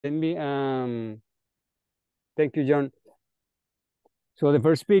Let me, thank you, John. So the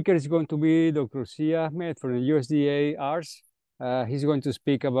first speaker is going to be Dr. Zee Ahmed from the USDA ARS. He's going to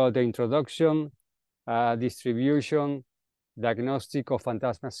speak about the introduction, distribution, diagnostic of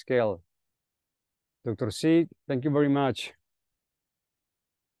Phantasma scale. Dr. Zee, thank you very much.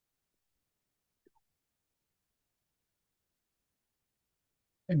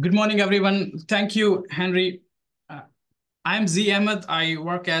 Good morning, everyone. Thank you, Henry. I'm Zee Ahmed. I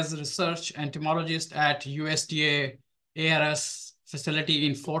work as a research entomologist at USDA ARS facility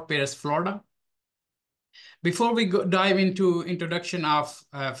in Fort Pierce, Florida. Before we dive into introduction of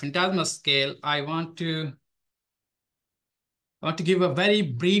Phantasma scale, I want to give a very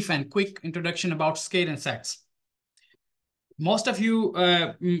brief and quick introduction about scale insects. Most of you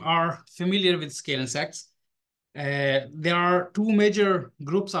are familiar with scale insects. There are two major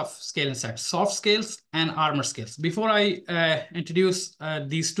groups of scale insects, soft scales and armor scales. Before I introduce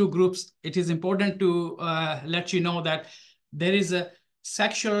these two groups, it is important to let you know that there is a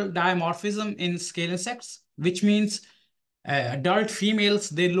sexual dimorphism in scale insects, which means adult females,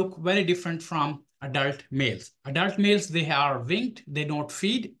 they look very different from adult males. Adult males, they are winged, they don't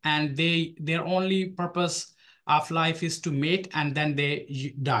feed, and their only purpose of life is to mate, and then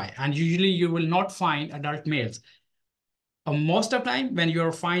they die. And usually you will not find adult males. Most of the time, when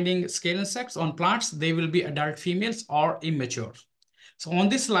you're finding scale insects on plants, they will be adult females or immature. So on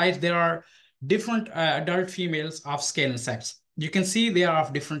this slide, there are different adult females of scale insects. You can see they are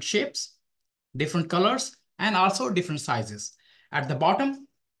of different shapes, different colors, and also different sizes. At the bottom,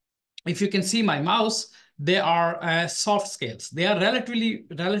 if you can see my mouse, they are soft scales. They are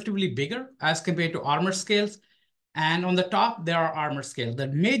relatively bigger as compared to armor scales. And on the top, there are armor scales. The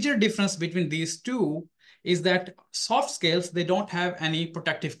major difference between these two is that soft scales, they don't have any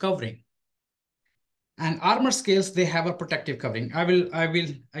protective covering. And armor scales, they have a protective covering. I will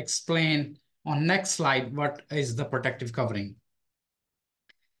explain on next slide what is the protective covering.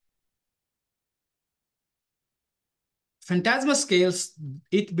 Phantasma scales,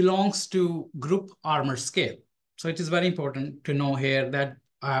 it belongs to group armor scale. So it is very important to know here that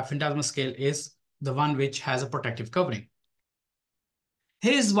Phantasma scale is the one which has a protective covering.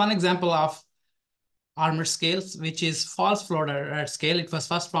 Here is one example of armor scales, which is false Florida red scale. It was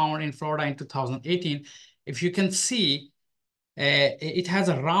first found in Florida in 2018. If you can see, it has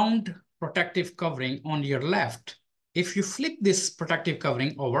a round protective covering on your left. If you flip this protective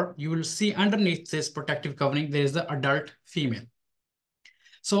covering over, you will see underneath this protective covering, there is the adult female.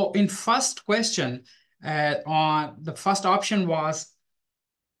 So in first question, on the first option was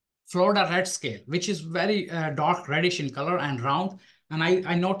Florida red scale, which is very dark reddish in color and round. And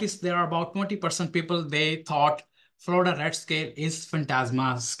I noticed there are about 20% people, they thought Florida red scale is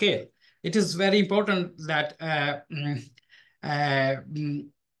Phantasma scale. It is very important that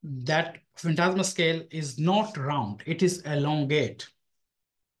that Phantasma scale is not round, it is elongate.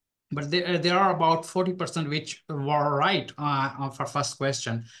 But there are about 40% which were right for first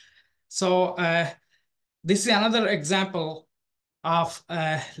question. So this is another example of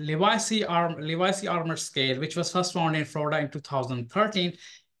Levici armor scale, which was first found in Florida in 2013.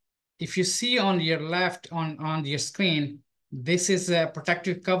 If you see on your left on your screen, this is a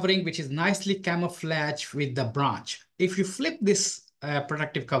protective covering, which is nicely camouflaged with the branch. If you flip this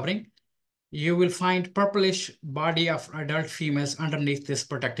protective covering, you will find purplish body of adult females underneath this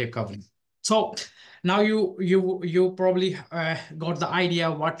protective covering. So now you probably got the idea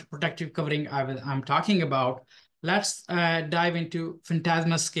what protective covering I'm talking about. Let's dive into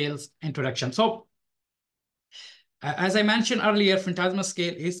Phantasma scales introduction. So as I mentioned earlier, Phantasma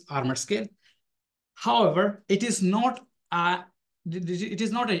scale is armor scale. However, it is not an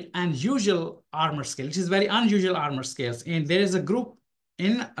unusual armor scale. It is very unusual armor scales. And there is a group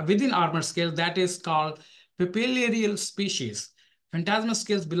within armor scale that is called papillarial species. Phantasma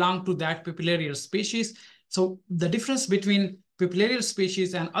scales belong to that papillarial species. So the difference between papillarial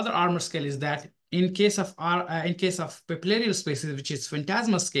species and other armor scale is that in case of papillarial species, which is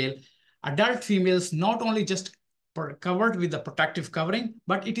Phantasma scale, adult females not only just covered with the protective covering,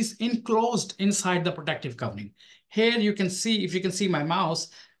 but it is enclosed inside the protective covering. Here you can see, if you can see my mouse,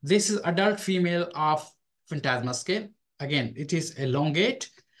 this is adult female of Phantasma scale. Again, it is elongate,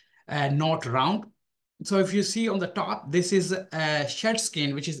 not round. So if you see on the top, this is a shed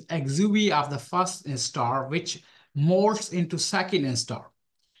skin, which is exuvia of the first instar, which molts into second instar.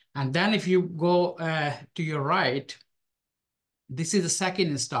 And then if you go to your right, this is the second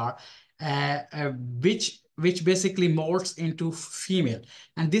instar, which basically molts into female.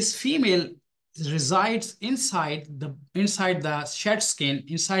 And this female resides inside the shed skin,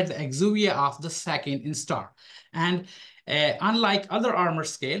 inside the exuvia of the second instar. And Unlike other armor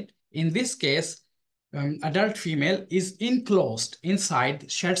scale, in this case, adult female is enclosed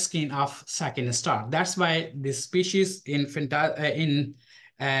inside shed skin of second star. That's why this species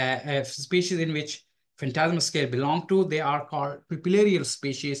species in which Phantasma scale belong to, they are called pupillarial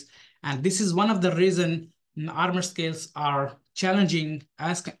species, and this is one of the reason armor scales are challenging.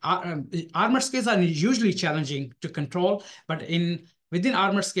 Armor scales are usually challenging to control, but within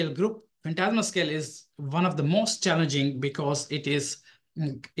armor scale group, Phantasma scale is one of the most challenging because the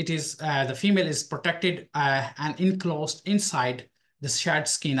female is protected and enclosed inside the shed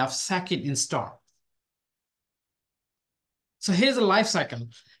skin of second instar. So here's a life cycle.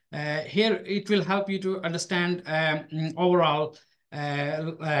 Here it will help you to understand overall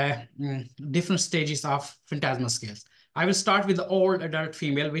different stages of Phantasma scales. I will start with the old adult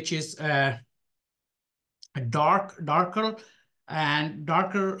female, which is a darker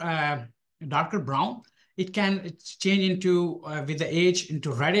brown. It can change into with the age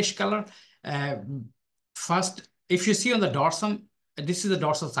into reddish color. First, if you see on the dorsum, this is the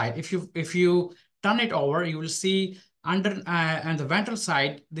dorsal side. If you turn it over, you will see under on the ventral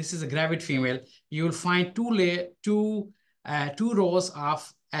side. This is a gravid female. You will find two rows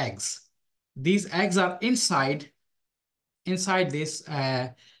of eggs. These eggs are inside this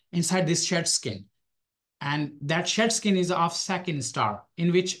shed skin. And that shed skin is of second star,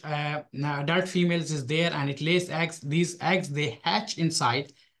 in which adult females is there and it lays eggs. These eggs, they hatch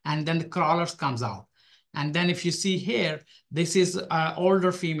inside, and then the crawlers comes out. And then if you see here, this is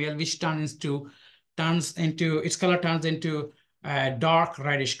older female, which turns into its color turns into dark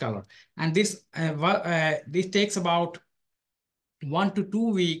reddish color. And this takes about 1 to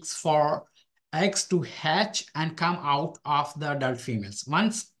 2 weeks for eggs to hatch and come out of the adult females.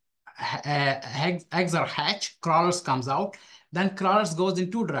 Once eggs are hatched, crawlers comes out. Then crawlers goes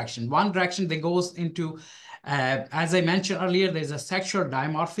in two directions. One direction, they goes into, as I mentioned earlier, there's a sexual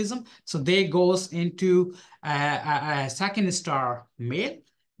dimorphism. So they goes into a second star male,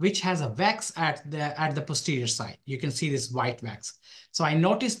 which has a wax at the posterior side. You can see this white wax. So I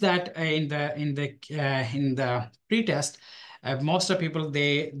noticed that in the pretest, most of people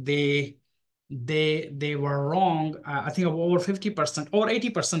they were wrong. I think over 50% or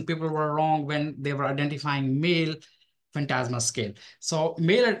 80% people were wrong when they were identifying male Phantasma scale. So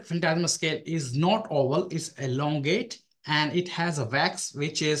male Phantasma scale is not oval, it's elongate, and it has a wax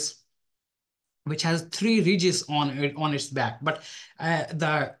which has 3 ridges on its back. But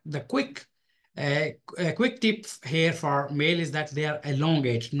the quick tip here for male is that they are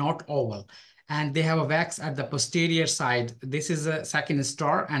elongate, not oval, and they have a wax at the posterior side. This is a second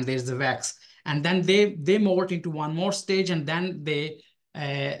star, and there's the wax. And then they molt into one more stage, and then they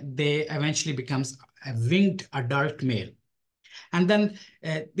eventually becomes a winged adult male. And then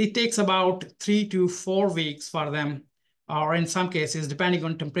it takes about 3 to 4 weeks for them, or in some cases, depending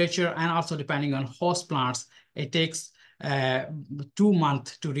on temperature and also depending on host plants, it takes 2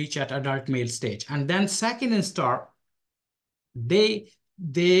 months to reach at adult male stage. And then second instar, they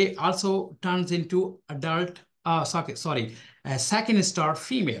also turns into adult, second star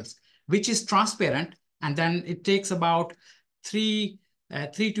females, which is transparent. And then it takes about 3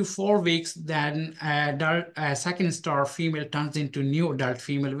 to 4 weeks, then second star female turns into new adult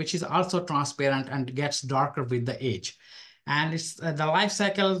female, which is also transparent and gets darker with the age. And it's the life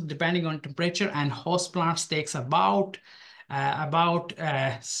cycle, depending on temperature and host plants, takes about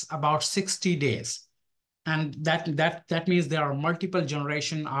 60 days. And that means there are multiple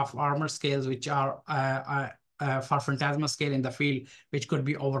generation of armor scales which are for Phantasma scale in the field, which could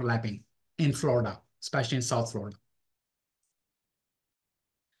be overlapping in Florida, especially in South Florida.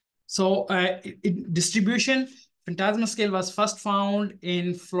 So distribution, Phantasma scale was first found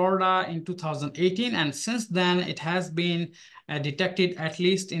in Florida in 2018, and since then it has been detected at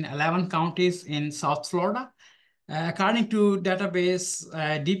least in 11 counties in South Florida. According to database,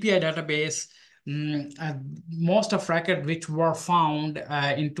 DPI database, most of records which were found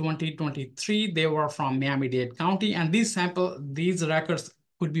in 2023, they were from Miami-Dade County, and these records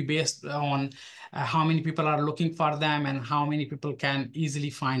could be based on how many people are looking for them and how many people can easily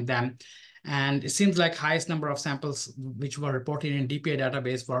find them. And it seems like highest number of samples which were reported in DPI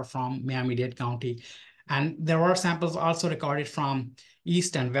database were from Miami-Dade County. And there were samples also recorded from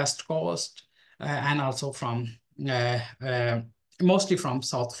East and West Coast and also from mostly from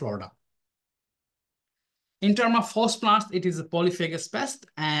South Florida. In terms of host plants, it is a polyphagous pest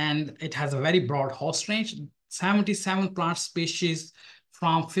and it has a very broad host range. 77 plant species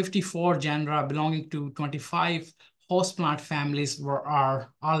from 54 genera belonging to 25 host plant families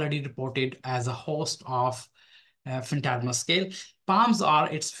are already reported as a host of Phantasma scale. Palms are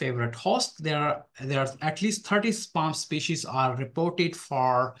its favorite host. There are at least 30 palm species are reported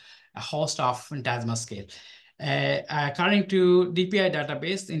for a host of Phantasma scale. According to DPI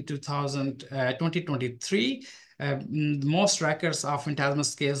database in 2023, most records of Phantasma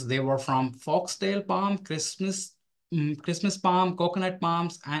scales, they were from foxtail palm, Christmas palm, coconut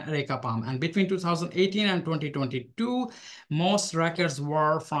palms, and areca palm. And between 2018 and 2022, most records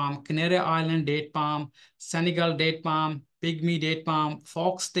were from Canary Island date palm, Senegal date palm, pygmy date palm,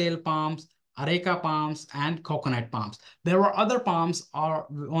 foxtail palms, areca palms, and coconut palms. There were other palms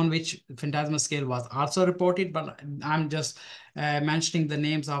on which Phantasma scale was also reported, but I'm just mentioning the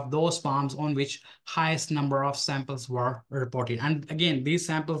names of those palms on which highest number of samples were reported. And again, these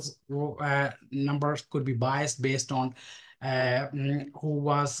samples numbers could be biased based on who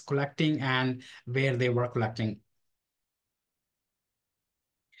was collecting and where they were collecting.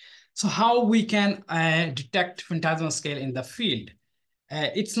 So how we can detect Phantasma scale in the field?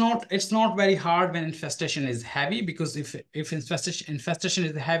 It's not very hard when infestation is heavy, because if infestation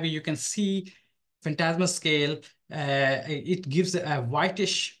is heavy, you can see Phantasma scale. It gives a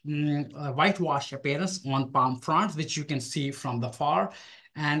whitish, whitewash appearance on palm fronts, which you can see from the far.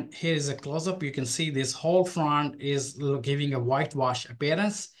 And here is a close-up. You can see this whole front is giving a whitewash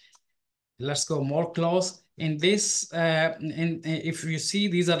appearance. Let's go more close. In this, if you see,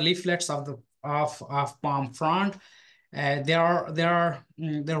 these are leaflets of the palm front. There are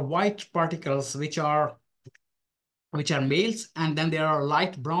white particles which are males, and then there are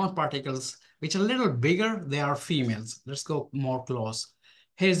light brown particles which are a little bigger. They are females. Let's go more close.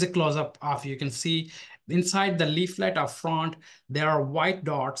 Here's the close-up of, you can see inside the leaflet of front, there are white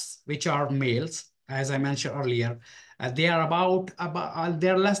dots which are males, as I mentioned earlier. They are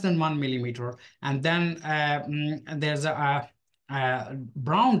they're less than 1 millimeter, and then there's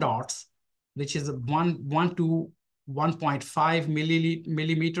brown dots, which is 1 to 1.5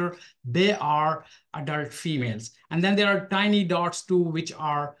 millimeter. They are adult females. And then there are tiny dots too, which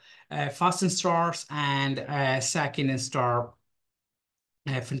are fasten stars and Sakin star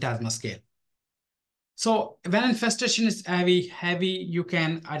Phantasma scale. So when infestation is heavy, you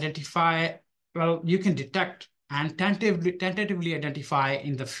can identify, well, you can detect and tentatively identify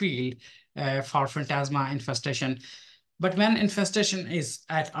in the field for Phantasma infestation. But when infestation is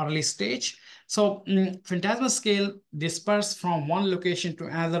at early stage, so Phantasma scale disperse from one location to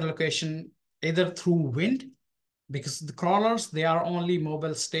another location, either through wind, because the crawlers, they are only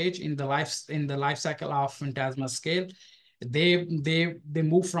mobile stage in the life cycle of Phantasma scale. They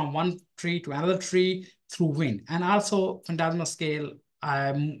move from one tree to another tree through wind. And also Phantasma scale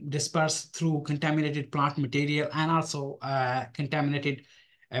disperse through contaminated plant material, and also contaminated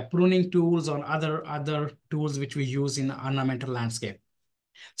pruning tools or other tools which we use in ornamental landscape.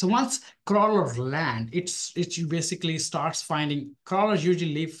 So once crawlers land, it basically starts finding, crawlers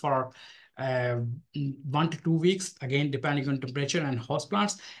usually live for 1 to 2 weeks, again, depending on temperature and host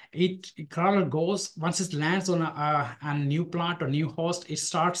plants. Crawler goes, once it lands on a new plant or new host, it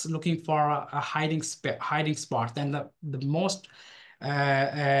starts looking for a hiding spot. Then the most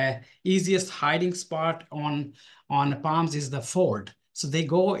easiest hiding spot on palms is the fold. So they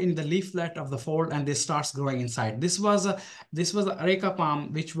go in the leaflet of the fold and they starts growing inside. This was a areca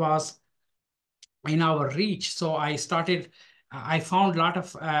palm which was in our reach. So I found a lot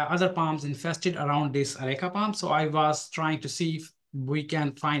of other palms infested around this areca palm. So I was trying to see if we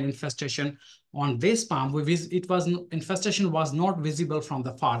can find infestation on this palm. Infestation was not visible from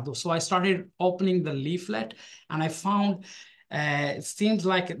the far. So I started opening the leaflet, and I found it seems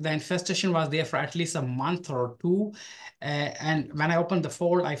like the infestation was there for at least a month or two. And when I opened the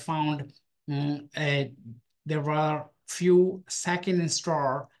fold, I found there were few second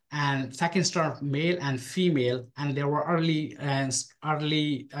star male and female, and there were early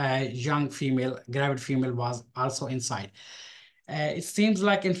young female, gravid female was also inside. It seems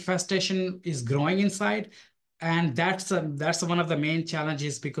like infestation is growing inside, and that's one of the main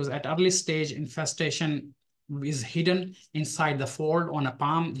challenges, because at early stage infestation is hidden inside the fold on a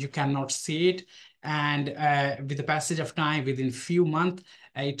palm. You cannot see it, and with the passage of time, within few months,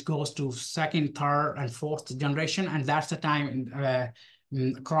 it goes to second, third, and fourth generation, and that's the time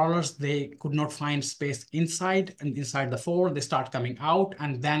crawlers, they could not find space inside the fold. They start coming out,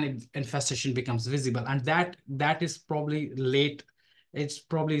 and then infestation becomes visible, and that is probably late. It's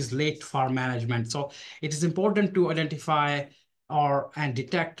probably is late for management. So it is important to identify and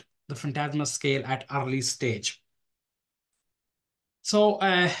detect the Phantasma scale at early stage. So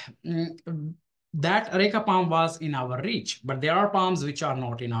that areca palm was in our reach, but there are palms which are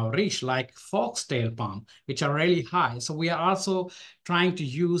not in our reach, like foxtail palm, which are really high. So we are also trying to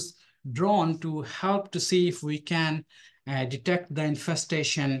use drone to help to see if we can detect the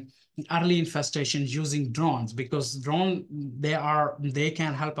infestation, early infestation using drones, because they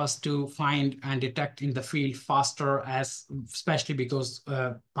can help us to find and detect in the field faster, especially because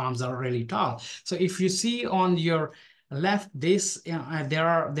palms are really tall. So if you see on your left,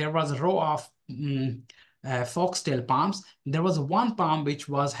 there was a row of foxtail palms. There was one palm which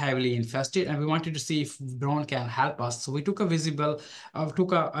was heavily infested, and we wanted to see if drone can help us. So we took a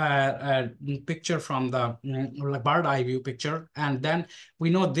picture from the like bird eye view picture, and then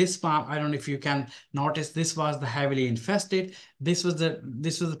we know this palm. I don't know if you can notice, this was the heavily infested. This was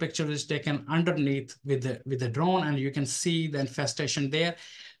the picture which taken underneath with the drone, and you can see the infestation there.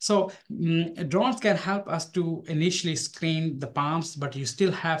 So drones can help us to initially screen the palms, but you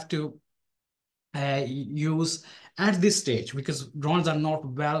still have to use at this stage, because drones are not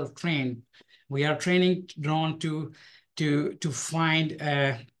well trained. We are training drone to find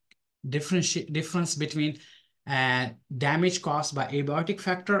a difference between damage caused by abiotic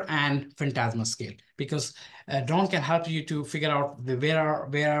factor and phantasma scale, because drone can help you to figure out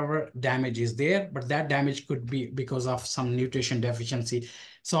wherever damage is there, but that damage could be because of some nutrition deficiency.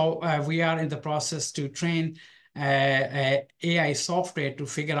 So we are in the process to train AI software to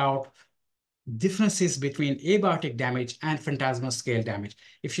figure out differences between abiotic damage and phantasma scale damage.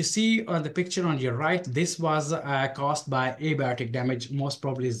 If you see on the picture on your right, this was caused by abiotic damage, most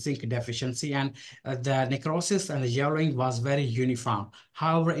probably zinc deficiency, and the necrosis and the yellowing was very uniform.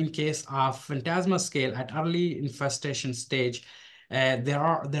 However, in case of phantasma scale at early infestation stage,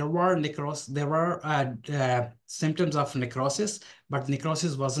 there were symptoms of necrosis, but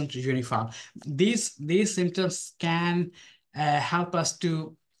necrosis wasn't uniform. These symptoms can help us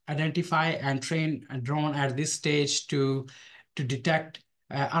to identify and train a drone at this stage to detect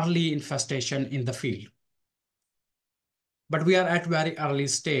early infestation in the field. But we are at very early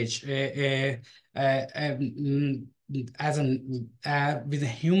stage. With a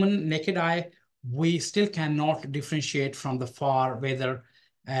human naked eye, we still cannot differentiate from the far whether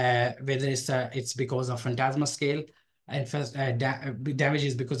it's because of phantasma scale, damage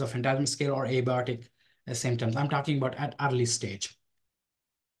is because of phantasma scale or abiotic symptoms. I'm talking about at early stage.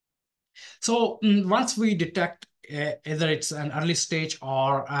 So once we detect either it's an early stage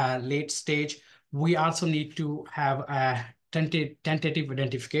or a late stage, we also need to have a tentative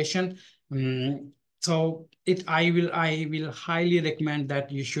identification. So I will highly recommend that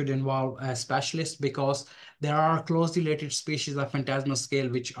you should involve a specialist, because there are closely related species of phantasma scale,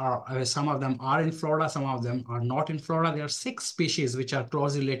 which are some of them are in Florida, some of them are not in Florida. There are 6 species which are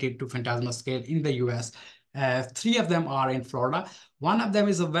closely related to phantasma scale in the US. 3 of them are in Florida. One of them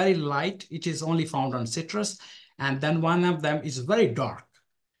is a very light, it is only found on citrus, and then one of them is very dark.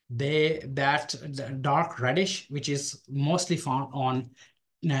 That dark reddish, which is mostly found on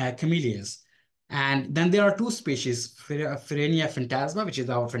camellias. And then there are 2 species, Phrenia phantasma, which is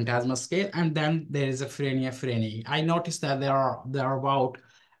our phantasma scale, and then there is a Phrenia phryanii. I noticed that there are about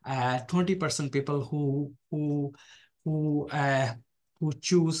 20% people who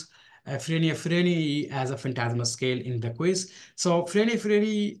choose Phrenia phryanii as a phantasma scale in the quiz. So Phrenia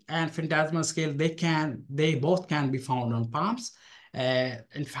phryanii and phantasma scale, they both can be found on palms.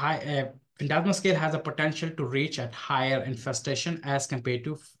 Phantasma scale has a potential to reach at higher infestation as compared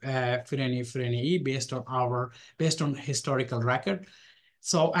to Phrenia phryanii based on historical record.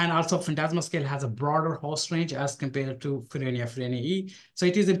 So, and also Phantasma scale has a broader host range as compared to Phrenia phryanii. So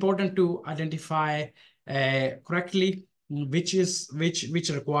it is important to identify correctly which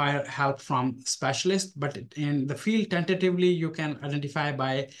require help from specialists. But in the field, tentatively, you can identify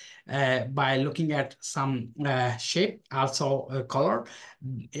by looking at some shape, also color.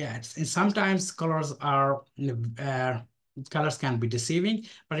 Yeah, and sometimes colors can be deceiving,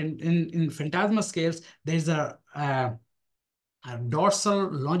 but in Phantasma scales, there's a dorsal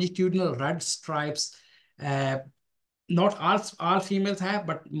longitudinal red stripes. Not all females have,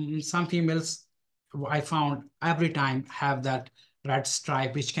 but some females I found every time have that red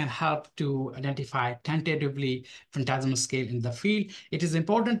stripe, which can help to identify tentatively phantasma scale in the field. It is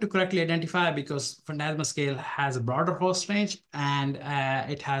important to correctly identify, because phantasma scale has a broader host range, and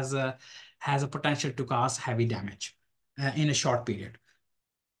it has a potential to cause heavy damage in a short period.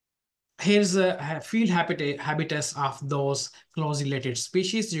 Here's a field habitus of those closely related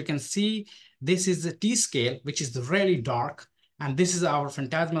species. You can see this is the T scale, which is the really dark, and this is our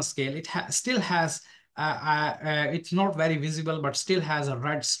phantasma scale. It still has, it's not very visible, but still has a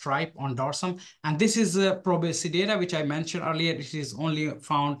red stripe on dorsum. And this is Probacidera, which I mentioned earlier. It is only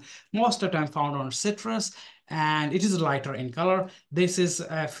found, most of the time found on citrus, and it is lighter in color. This is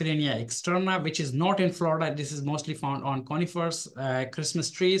Phrenia externa, which is not in Florida. This is mostly found on conifers, Christmas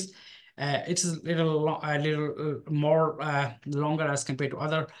trees. It's a little more longer as compared to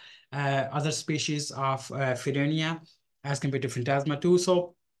other species of Fidonia as compared to Phantasma too.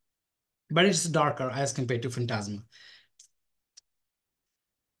 So, but it's darker as compared to Phantasma.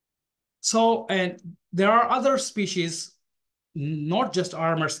 So, and there are other species, not just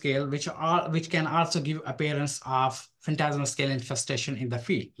armor scale, which can also give appearance of phantasmal scale infestation in the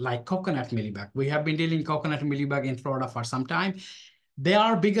field, like coconut mealybug. We have been dealing coconut mealybug in Florida for some time. They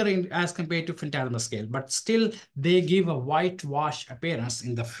are bigger as compared to phantasmal scale, but still they give a whitewash appearance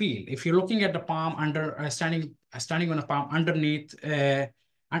in the field. If you're looking at the palm standing on a palm underneath, and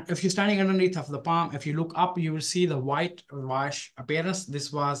if you're standing underneath of the palm, if you look up, you will see the whitewash appearance.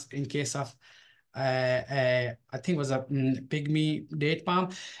 This was in case of I think it was a pygmy date palm.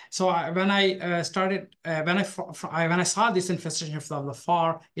 So when I saw this infestation from the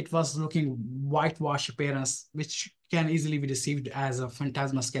far, it was looking whitewash appearance, which can easily be deceived as a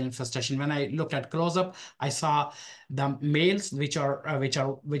phantasma scale infestation. When I looked at close up, I saw the males, which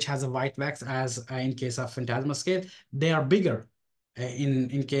has a white wax, as in case of phantasma scale. They are bigger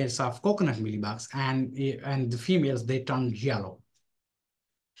in case of coconut mealybugs, and the females, they turn yellow.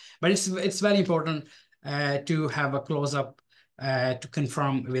 But it's very important to have a close-up to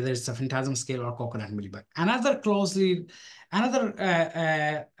confirm whether it's a phantasm scale or coconut mealybug.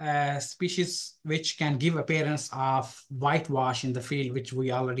 Another species which can give appearance of whitewash in the field, which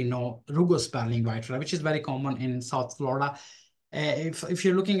we already know, Rugo-Sperling whitefly, which is very common in South Florida. If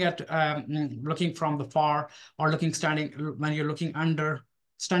you're looking from the far, or when you're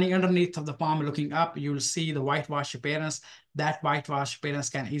standing underneath of the palm, looking up, you'll see the whitewash appearance. That whitewash appearance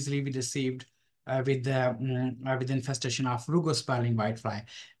can easily be deceived with the infestation of Rugo-Sperling whitefly.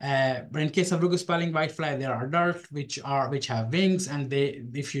 But in case of Rugo-Sperling whitefly, there are adults which have wings, and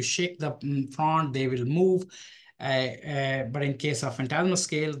if you shake the frond, they will move. But in case of phantasma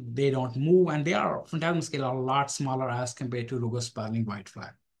scale, they don't move, and phantasma scale are a lot smaller as compared to Rugo-Sperling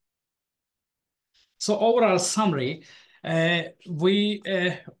whitefly. So overall summary, as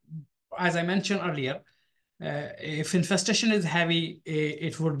I mentioned earlier, if infestation is heavy,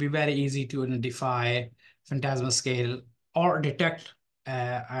 it would be very easy to identify phantasma scale or detect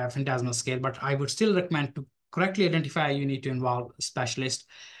a phantasma scale, but I would still recommend, to correctly identify, you need to involve a specialist.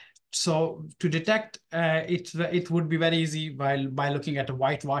 So to detect it would be very easy by looking at a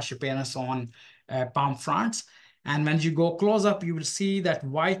whitewash appearance on palm fronts. And when you go close up, you will see that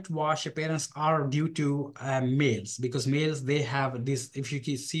whitewash appearance are due to males, because males, they have this, if you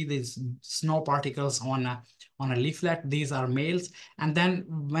can see these snow particles on a leaflet, these are males. And then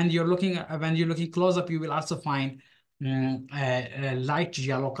when you're looking close up, you will also find a light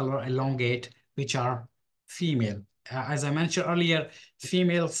yellow color elongate, which are female. As I mentioned earlier,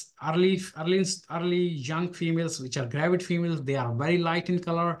 females, early young females, which are gravid females, they are very light in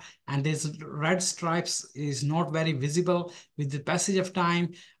color, and this red stripes is not very visible. With the passage of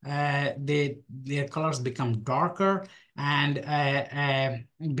time, their colors become darker, and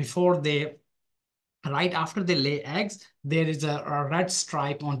right after they lay eggs, there is a red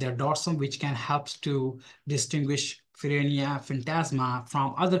stripe on their dorsum, which can help to distinguish Firenia phantasma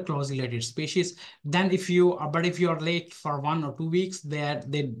from other closely related species. Then if you are late for 1 or 2 weeks, that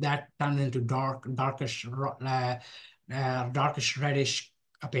turns into darkish reddish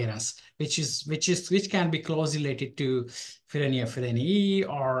appearance, which can be closely related to Firenia fireniae,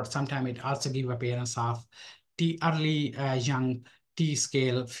 or sometimes it also gives appearance of early young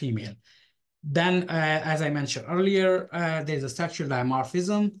T-scale female. Then, as I mentioned earlier, there's a sexual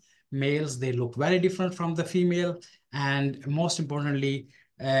dimorphism. Males, they look very different from the female. And most importantly,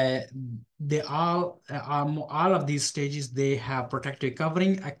 all of these stages, they have protective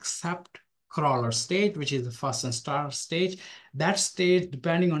covering, except crawler stage, which is the first and star stage. That stage,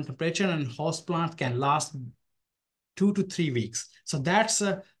 depending on temperature and host plant, can last 2 to 3 weeks. So that's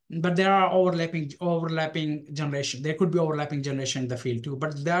but there are overlapping generation. There could be overlapping generation in the field too.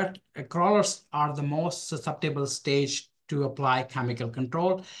 But that crawlers are the most susceptible stage to apply chemical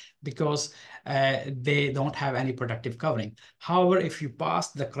control, because they don't have any protective covering. However, if you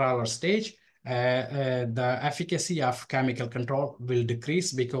pass the crawler stage, the efficacy of chemical control will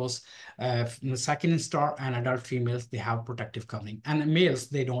decrease, because the second star and adult females, they have protective covering, and males,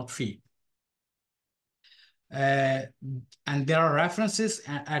 they don't feed. And there are references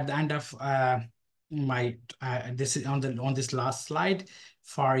at the end of this is on this last slide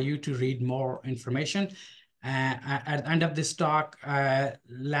for you to read more information. At the end of this talk, Dr.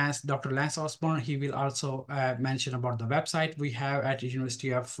 Lance Osborne, he will also mention about the website we have at the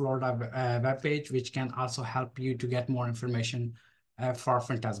University of Florida webpage, which can also help you to get more information for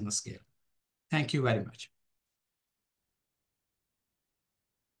phantasma scale. Thank you very much.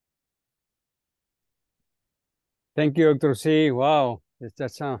 Thank you, Dr. C. Wow,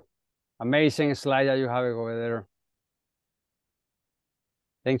 that's an amazing slide that you have over there.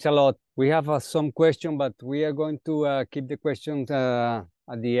 Thanks a lot. We have some questions, but we are going to keep the questions at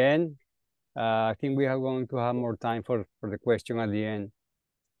the end. I think we are going to have more time for the question at the end.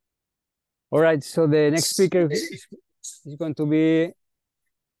 All right, so the next speaker is going to be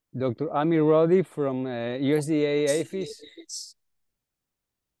Dr. Amir Rodi from USDA APHIS.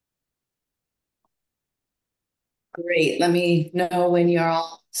 Great. Let me know when you're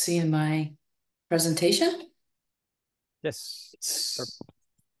all seeing my presentation. Yes.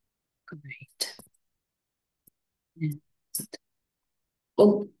 Great.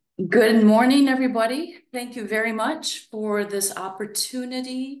 Well, good morning, everybody. Thank you very much for this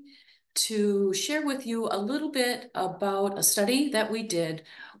opportunity to share with you a little bit about a study that we did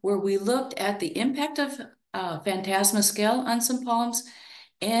where we looked at the impact of Phantasma scale on some palms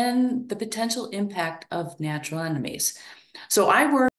and the potential impact of natural enemies. So I work